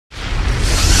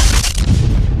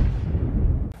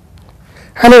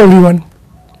Hello everyone,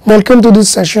 welcome to this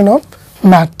session of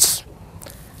maths.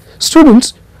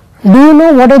 Students, do you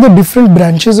know what are the different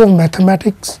branches of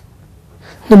mathematics?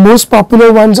 The most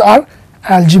popular ones are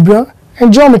algebra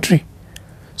and geometry.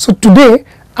 So today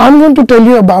I am going to tell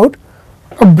you about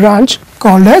a branch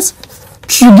called as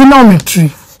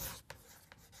trigonometry.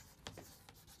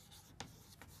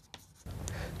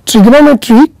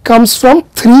 Trigonometry comes from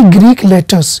three Greek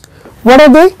letters. What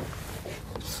are they?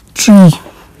 Tri.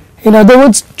 In other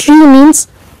words, tri means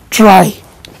try.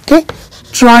 Okay,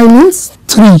 try means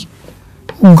three.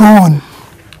 Gon.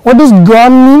 What does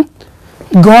gon mean?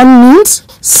 Gon means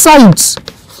sides.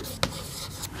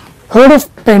 Heard of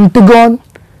pentagon?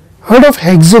 Heard of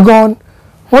hexagon?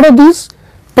 What are these?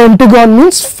 Pentagon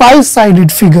means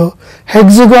five-sided figure.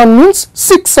 Hexagon means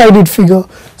six-sided figure.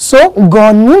 So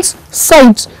gon means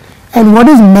sides. And what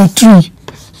is metri?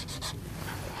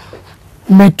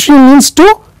 Metri means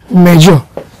to measure.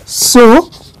 So,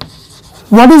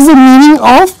 what is the meaning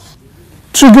of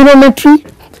trigonometry?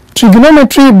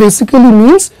 Trigonometry basically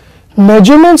means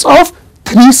measurements of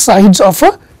three sides of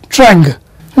a triangle.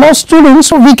 Now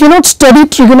students, we cannot study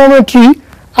trigonometry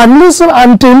unless and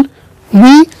until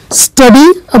we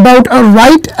study about a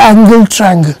right angle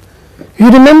triangle. You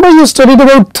remember you studied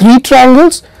about three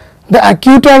triangles, the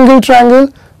acute angle triangle,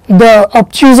 the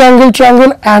obtuse angle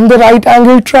triangle and the right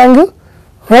angle triangle,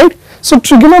 right? So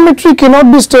trigonometry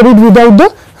cannot be studied without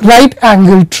the right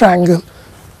angle triangle,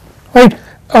 right?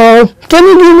 Can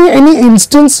you give me any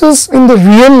instances in the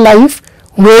real life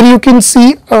where you can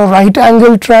see a right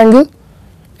angle triangle?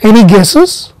 Any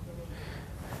guesses?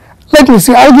 Let me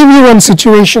see, I'll give you one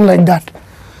situation like that.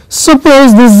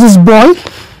 Suppose this boy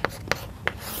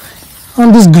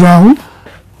on this ground,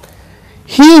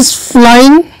 he is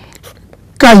flying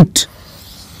kite.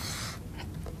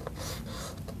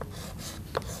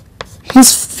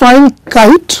 He's flying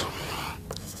kite,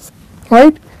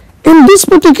 right? In this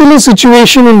particular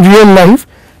situation in real life,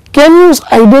 can you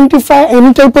identify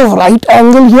any type of right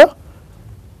angle here?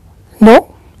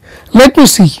 No? Let me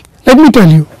see. Let me tell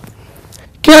you.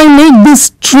 Can I make this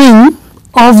string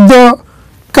of the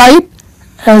kite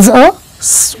as a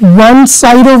one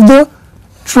side of the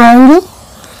triangle?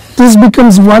 This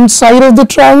becomes one side of the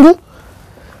triangle.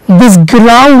 This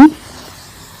ground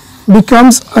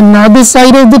becomes another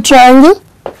side of the triangle,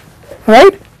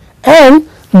 right? And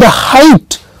the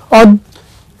height of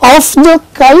the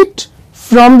kite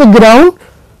from the ground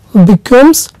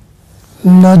becomes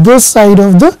another side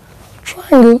of the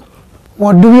triangle.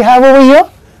 What do we have over here?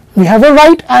 We have a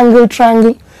right angle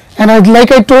triangle. And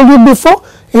like I told you before,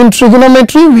 in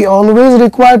trigonometry we always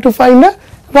require to find a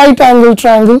right angle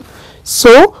triangle.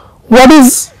 So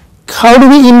how do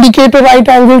we indicate a right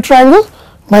angle triangle?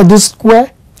 By this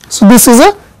square. So this is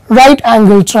a right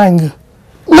angle triangle.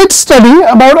 Let's study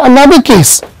about another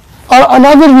case or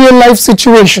another real life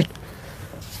situation.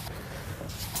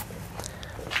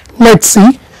 Let's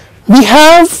see. We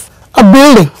have a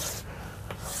building.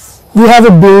 We have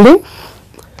a building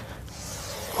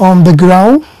on the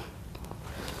ground.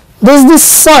 There's this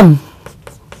sun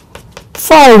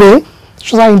far away,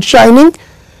 shining.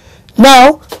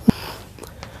 Now,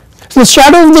 the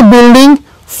shadow of the building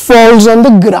falls on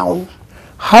the ground.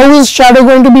 How is shadow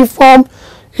going to be formed?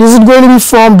 Is it going to be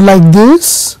formed like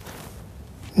this?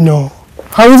 No.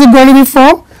 How is it going to be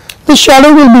formed? The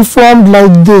shadow will be formed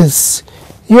like this.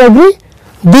 You agree?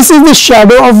 This is the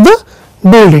shadow of the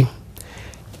building.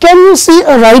 Can you see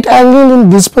a right angle in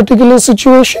this particular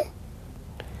situation?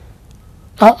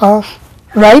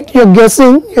 Right? You're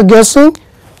guessing.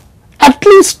 At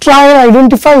least try and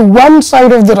identify one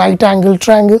side of the right angle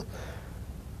triangle.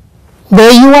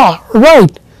 There you are.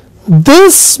 Right.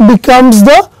 This becomes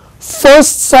the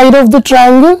first side of the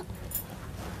triangle.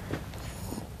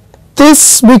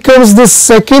 This becomes the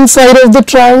second side of the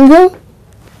triangle.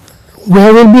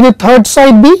 Where will be the third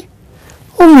side be?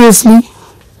 Obviously,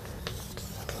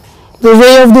 the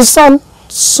ray of the sun.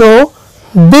 So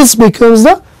this becomes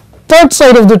the third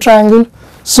side of the triangle.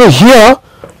 So here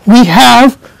we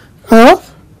have a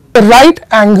right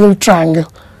angle triangle,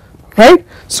 right?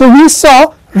 So we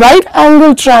saw right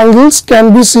angle triangles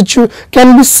can be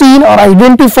seen or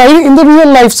identified in the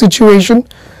real life situation.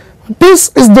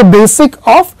 This is the basic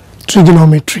of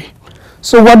trigonometry.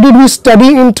 So what did we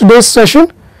study in today's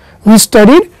session? We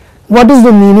studied what is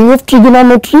the meaning of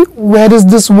trigonometry, where is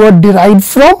this word derived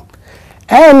from,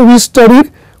 and we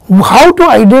studied how to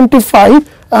identify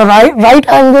a right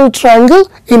angle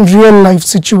triangle in real life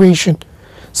situation.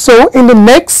 So in the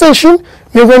next session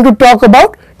we are going to talk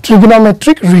about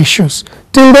trigonometric ratios.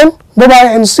 Till then, bye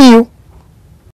bye and see you.